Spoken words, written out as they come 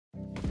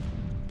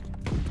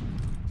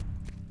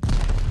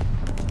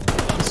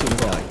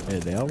Hey,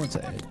 they all went to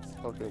A.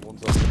 Okay,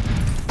 one's up.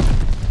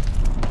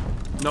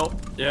 Nope.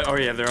 Yeah. Oh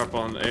yeah, they're up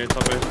on A.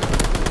 Top A.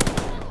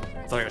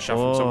 It's like a shot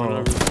from someone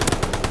over.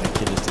 That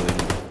kid is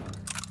deleting.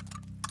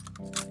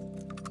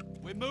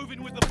 We're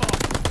moving with the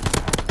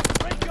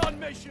bomb. Recon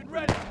mission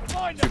ready.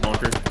 Find Two them.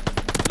 bunker.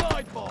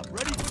 Slide bomb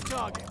ready for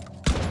target.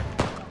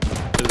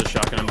 There's a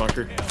shotgun in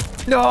bunker.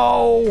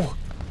 No!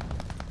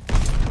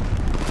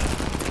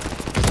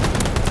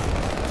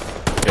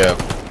 Yeah,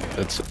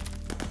 that's it.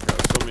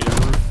 Got so many on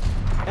roof.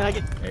 And I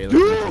get. Hey,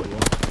 look.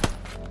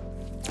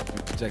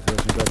 Exactly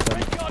what you got done.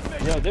 Recon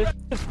mission Yo, this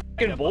is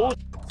fucking bullshit.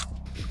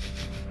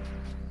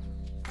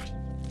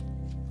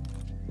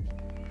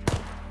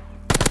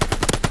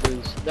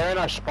 They're in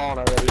our spawn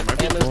already.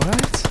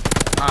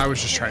 What? I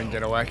was just trying to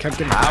get away. I kept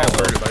getting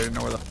alerted, but I didn't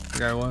know where the fuck the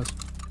guy was.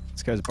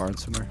 This guy's barn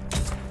somewhere.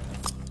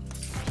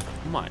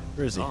 Oh my.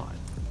 Where is he? God.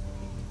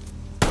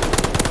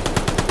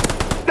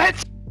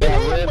 That's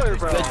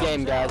good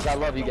game, guys. I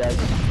love you guys.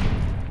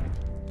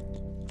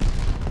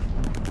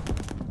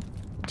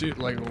 Dude,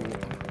 like,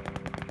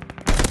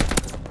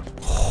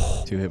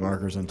 2 hit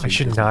markers on 2. I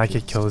should not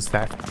get kills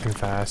that fucking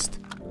fast.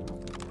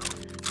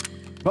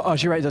 Oh,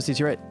 to your right, Dusty, to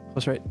your right.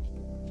 Close right.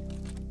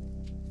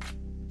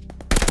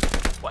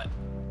 What?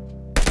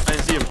 I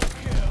didn't see him.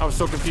 I was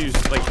so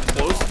confused. Like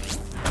close.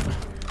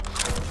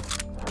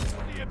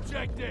 the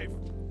objective.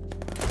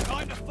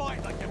 Time to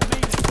fight like a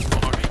mean.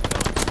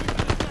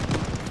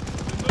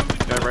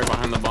 Guy right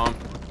behind the bomb.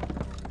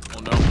 Oh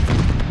no.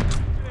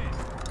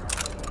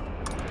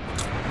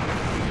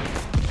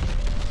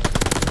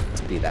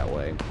 To be that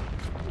way.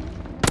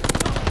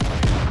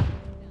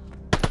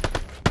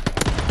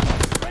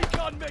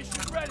 Recon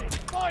mission ready.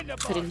 Find the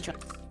bomb.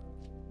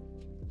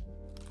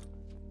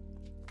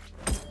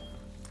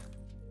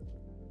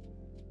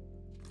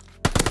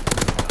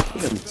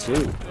 Them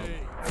too.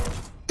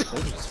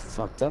 They're just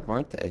fucked up,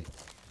 aren't they?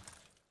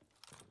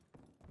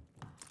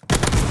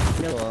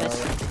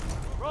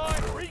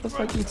 What the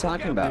fuck are you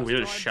talking about? We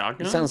had a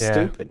shotgun. It sounds Yeah.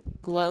 stupid.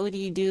 What would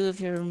you do if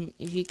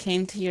you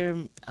came to your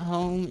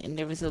home and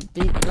there was a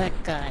big black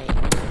guy?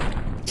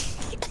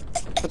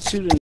 Let's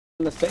shoot him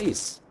in the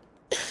face.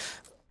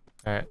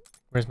 Alright,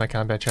 where's my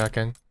combat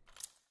shotgun?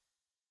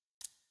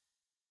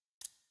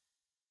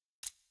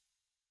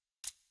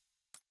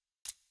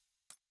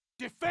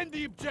 Defend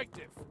the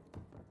objective.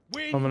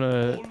 Win I'm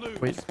gonna or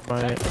lose. wait for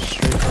my That's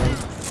straight line.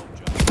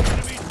 soldier.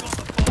 Enemy's got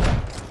the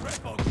bomb.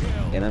 Triple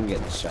kill. And I'm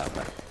getting shot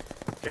back.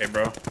 Okay,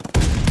 bro.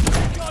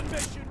 Recon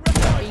mission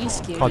ready. Are you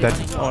scared? Oh, of that-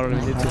 anything oh, I don't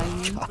need like to.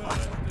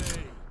 that?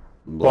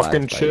 Black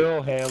Fucking light.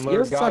 chill, Handler.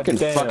 You're God fucking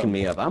damn. fucking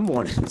me up. I'm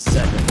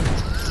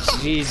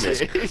 1-7.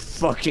 Jesus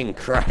fucking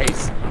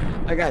Christ.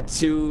 I got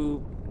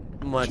too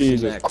much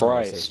Jesus in that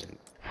Christ. conversation.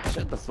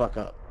 Shut the fuck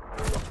up.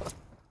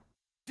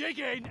 Dig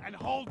in and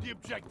hold the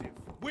objective.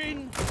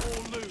 Win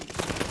or lose.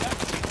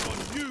 That's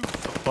on you.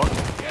 Fuck.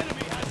 The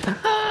enemy has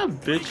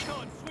it. Bitch.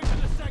 Recon, swing to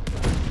the sector.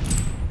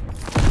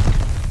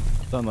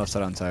 It's on left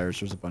side on tires.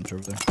 There's a bunch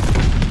over there.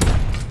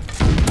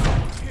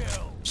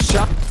 Kill.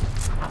 Shot.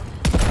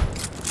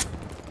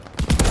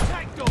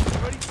 Attack dog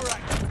ready for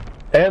action.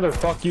 Handler,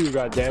 fuck you,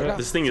 goddammit.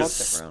 This thing Fuck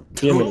is that round.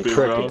 Give me stupid,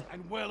 bro. cricket.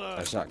 And well A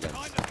earned. shotgun.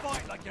 Time to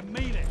fight like you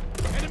mean it.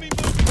 Enemy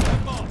moving to the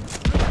bomb.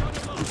 Recon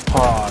them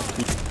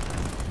up.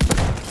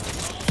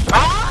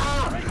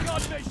 Ah,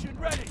 Recon mission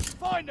ready.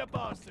 Find the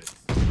bastards.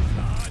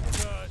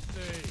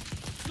 Bloodthirsty.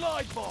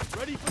 Slide bomb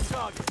ready for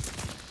target.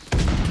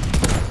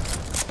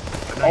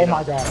 oh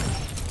my god.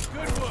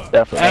 Good work.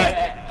 Definitely.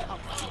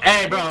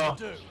 Hey, bro.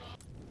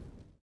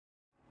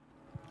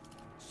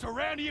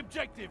 Surround the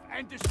objective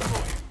and destroy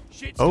it.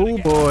 Shit's gonna Oh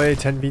get boy,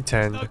 There's no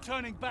 10v10.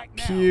 turning back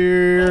now.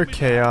 Pure Bomb is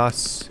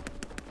chaos.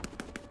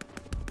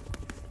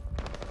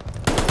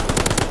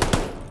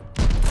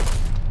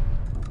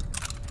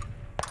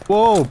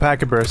 Whoa,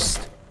 packet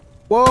burst.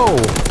 Whoa!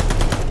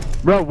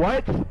 Bro,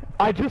 what?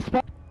 I just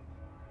spawned.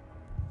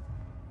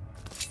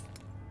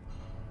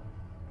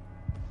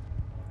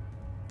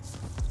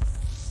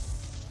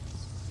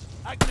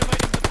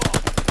 Activating the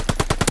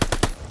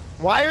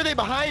bomb. Why are they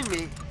behind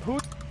me? Who?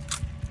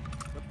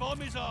 The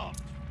bomb is armed.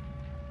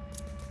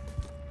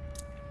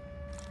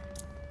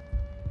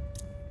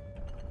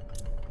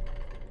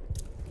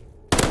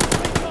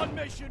 Recon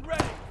mission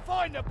ready.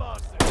 Find the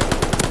bastard.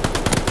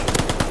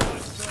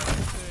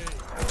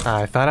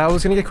 I thought I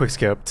was gonna get quick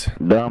skipped.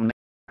 Dumb.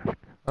 Well,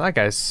 that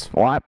guy's.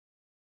 What?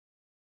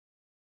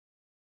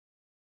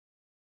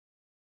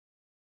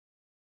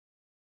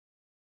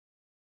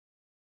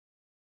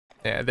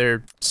 Yeah,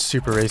 they're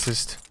super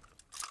racist.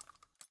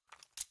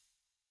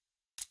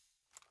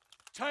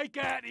 Take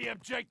out the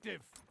objective.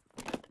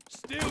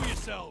 Steel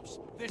yourselves.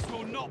 This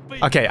will not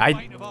be Okay, the I-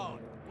 fate of ours.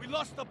 We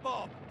lost the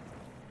bomb.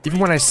 Even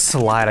when I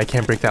slide, I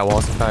can't break that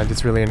wall sometimes.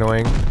 It's really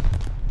annoying.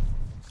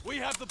 We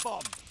have the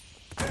bomb.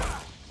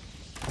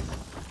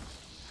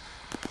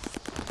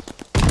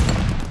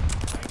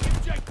 Take the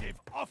objective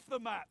off the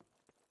map.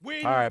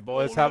 Win. All right,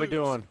 boys, or how we lose.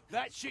 doing?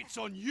 That shit's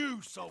on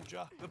you,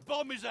 soldier. The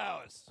bomb is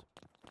ours.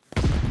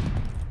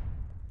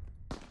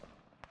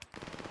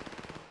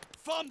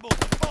 Fumble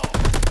the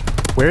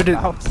bomb. Where did...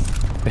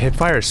 The hip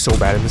fire is so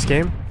bad in this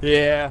game.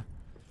 Yeah.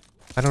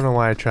 I don't know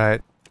why I try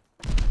it.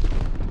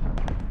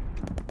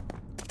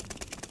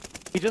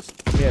 He just...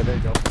 Yeah, there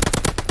you go.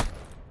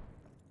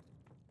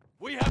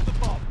 We have the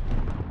bomb.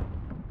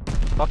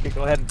 Fuck it,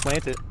 go ahead and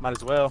plant it. Might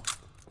as well.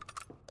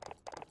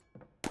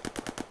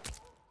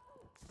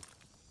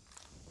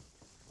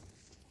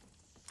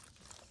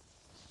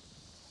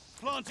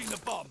 Planting the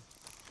bomb.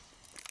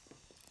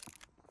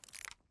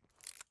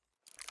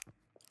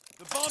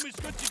 The bomb is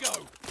good to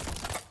go.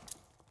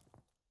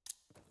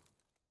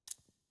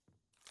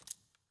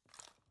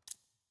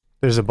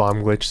 There's a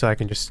bomb glitch, so I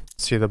can just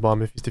see the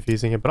bomb if he's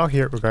defusing it, but I'll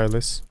hear it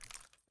regardless.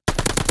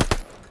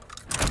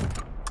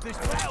 This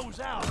battle's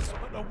ours,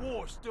 but the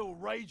war still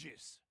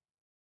rages.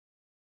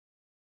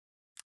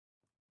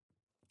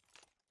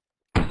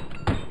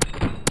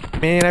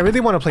 Man, I really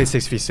want to play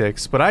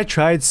 6v6, but I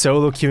tried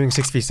solo queuing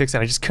 6v6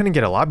 and I just couldn't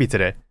get a lobby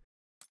today.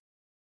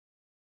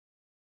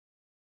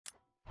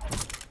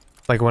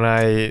 Like when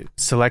I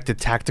selected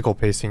tactical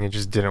pacing, it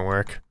just didn't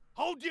work.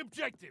 Hold the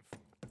objective.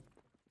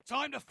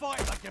 Time to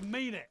fight like you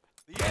mean it.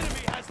 The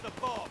enemy has the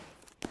bomb.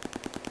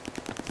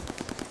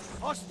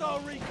 Hostile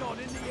recon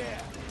in the air.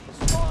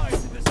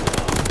 Spies in the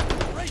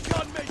sky.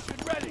 Recon mission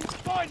ready.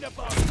 Find the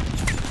bomb.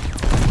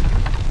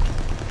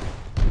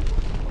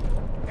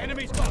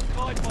 Enemy's got a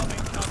glide bomb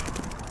incoming.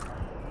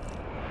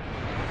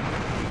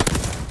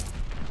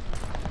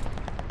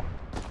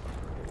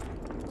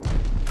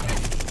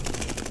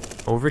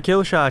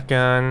 Overkill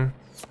shotgun.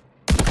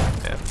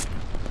 Yeah.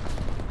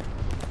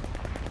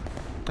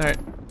 Alright.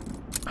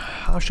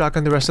 I'll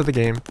shotgun the rest of the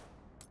game.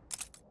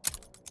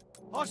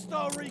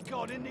 Hostile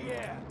recon in the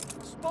air.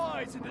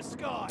 Spies in the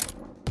sky.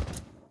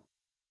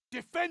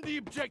 Defend the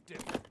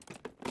objective.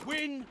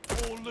 Win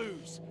or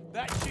lose.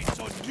 That shit's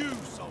on you,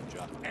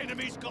 soldier.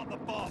 Enemy's got the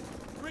bomb.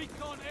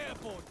 Recon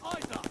airborne.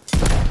 Eyes up.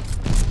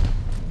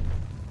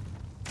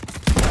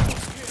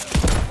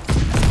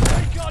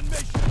 Recon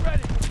mission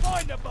ready.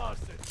 Find the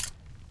bastards.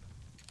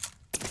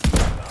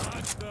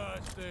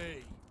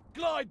 Bloodthirsty.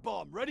 Glide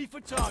bomb ready for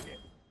target.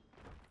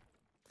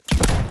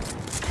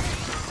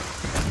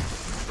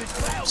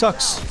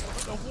 Sucks.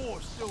 But the war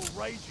still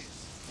rages.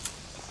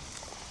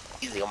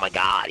 Easy, oh my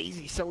god,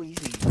 easy, so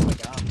easy. Oh my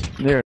god.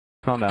 There.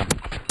 Calm down.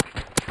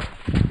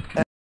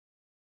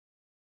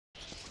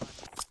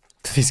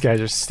 These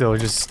guys are still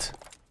just...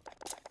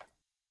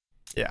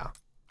 Yeah.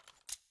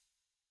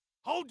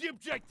 Hold the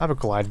objective. I have a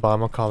glide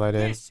bomb, I'll call that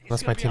in. This is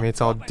Unless my gonna be a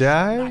teammates all proper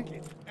die.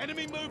 shellacking.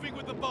 Enemy moving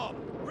with the bomb.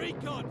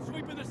 Recon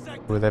sweeping the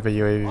sector. With every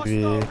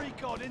Hostile UAV.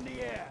 recon in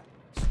the air.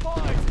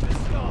 Spies in the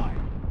sky.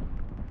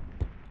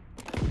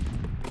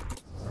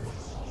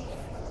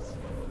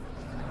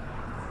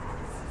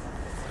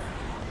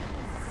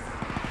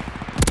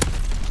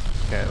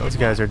 Okay, those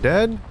guys are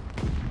dead.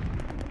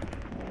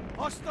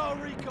 Hostile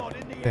recon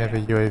in the They have a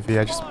air. UAV,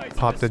 I just Spies in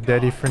popped the the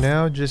Daddy sky. for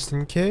now, just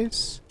in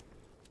case.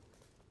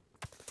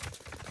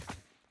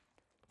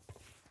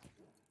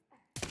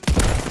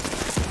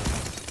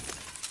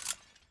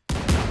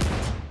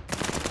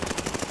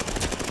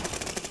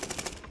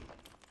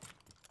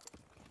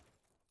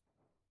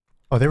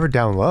 Oh, they were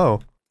down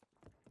low.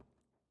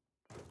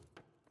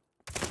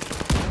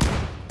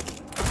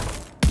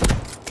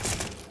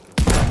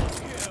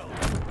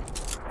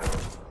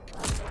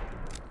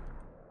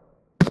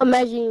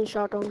 Imagine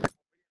shotgun.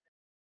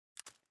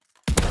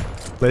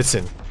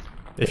 Listen,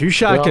 if you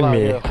shotgun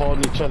me,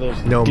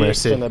 no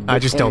mercy. I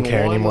just don't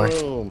care anymore.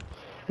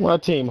 My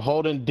team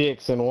holding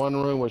dicks in one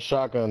room with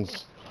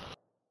shotguns.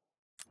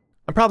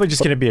 I'm probably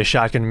just gonna be a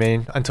shotgun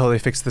main until they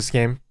fix this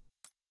game.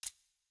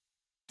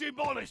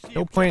 Demolish the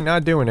No point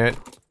not doing it.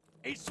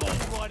 It's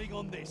all riding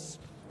on this.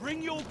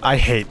 Bring your I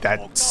hate or that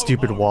go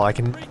stupid home. wall. I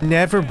can Recon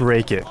never air.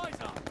 break it.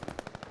 Eyes up.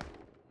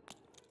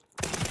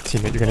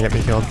 Teammate, you're gonna get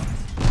me killed.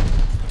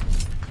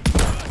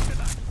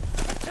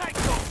 Attack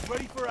dogs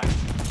ready for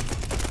action.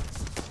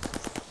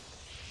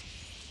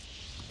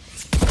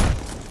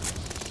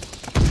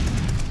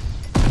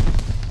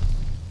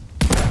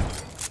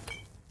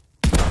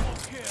 Double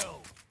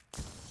kill.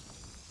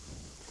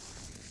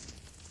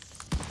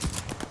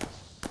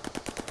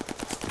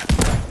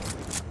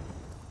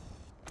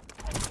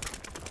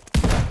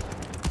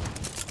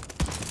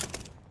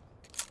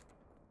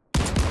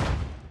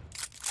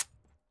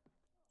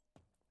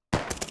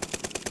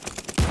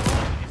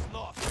 Is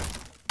lost.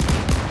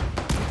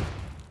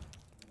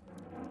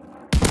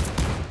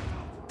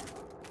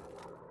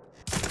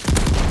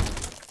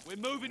 We're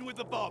moving with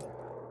the bomb.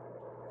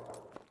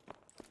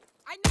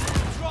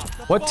 Drop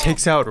the What bomb.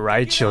 takes out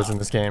riot Pick it shields up. in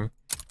this game?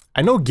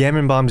 I know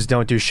gammon bombs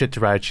don't do shit to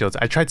riot shields.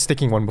 I tried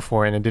sticking one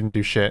before and it didn't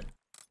do shit.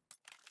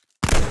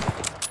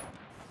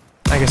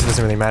 I guess it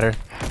doesn't really matter.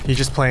 He's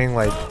just playing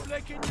like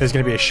there's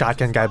gonna be a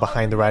shotgun guy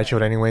behind the riot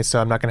shield anyway, so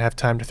I'm not gonna have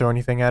time to throw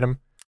anything at him.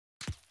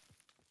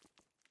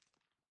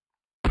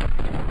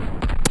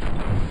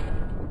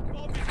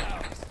 Bomb is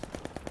ours.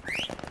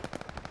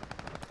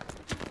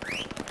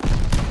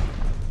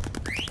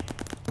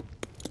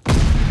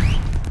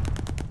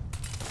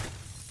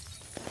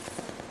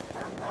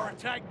 Our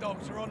Tag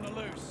dogs are on the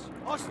loose.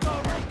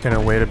 Hostile recon. Gonna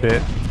wait a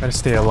bit. Gotta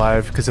stay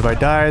alive, because if I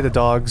die, the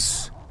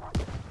dogs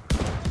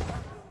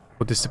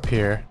will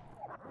disappear.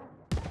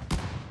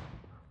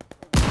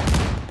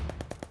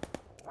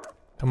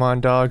 Come on,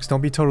 dogs.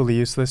 Don't be totally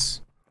useless.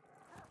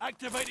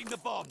 Activating the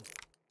bomb.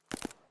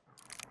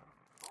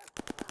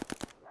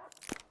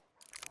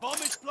 Bomb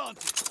is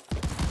planted.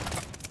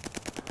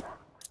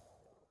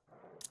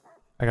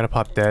 I gotta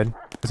pop dead,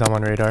 because I'm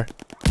on radar.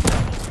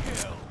 Double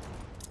kill.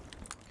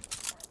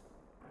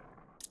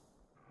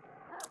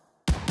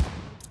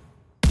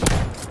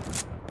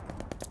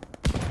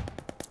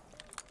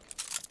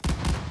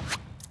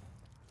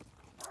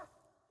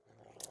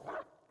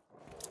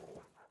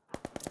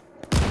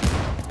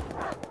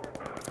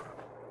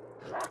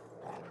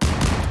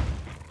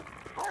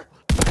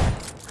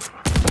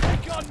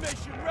 Recon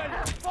mission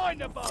ready.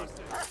 Find the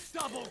bastard.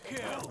 Double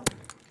kill.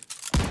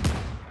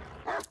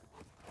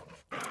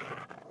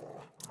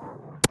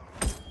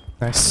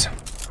 Nice.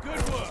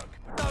 Good work.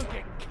 But don't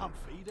get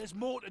comfy. There's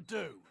more to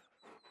do.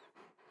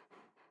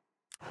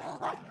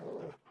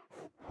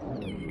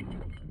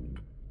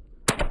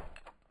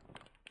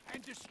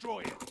 And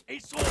destroy it.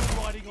 It's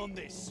all riding on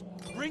this.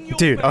 Bring your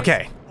Dude, best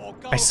okay. or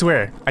go I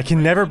swear, home. I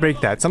can never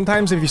break that.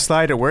 Sometimes if you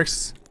slide, it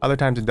works. Other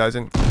times it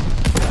doesn't.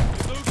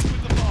 Loose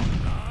with the bomb.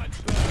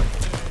 That's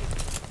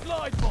perfect.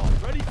 Glide bomb.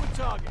 Ready for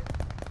target.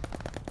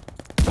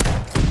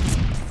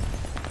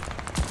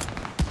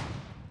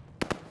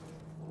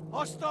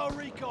 Hostile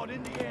recon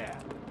in the air.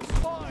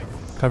 Spy.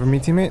 Cover me,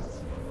 teammate.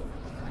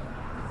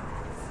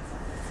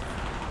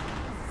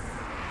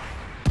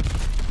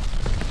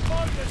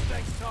 Find us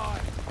next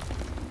time.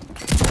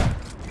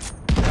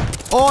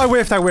 Oh, I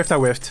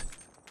whiffed.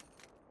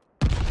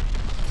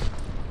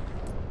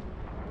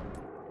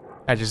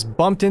 I just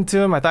bumped into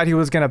him. I thought he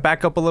was gonna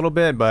back up a little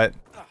bit, but...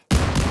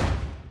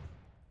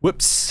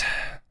 Whoops.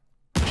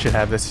 Should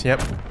have this.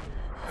 Yep.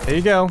 There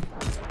you go.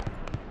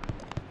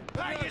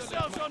 Pat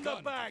yourselves on the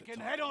back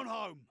and head on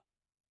home.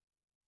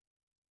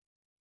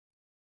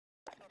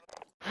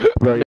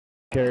 Bro, you're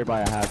carried by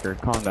a hacker.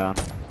 Calm down.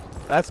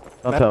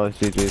 Don't tell us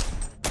GG's.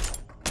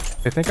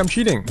 They think I'm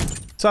cheating.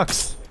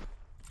 Sucks.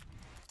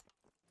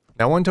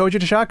 No one told you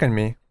to shotgun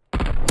me.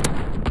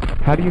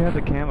 How do you have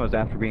the camos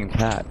after being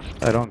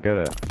patched? I don't get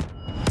it.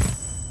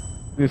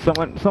 Dude,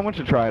 someone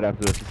should try it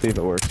after this to see if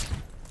it works.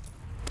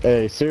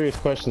 Hey, serious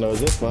question though.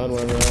 Is this fun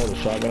running around with a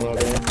shotgun all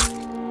game?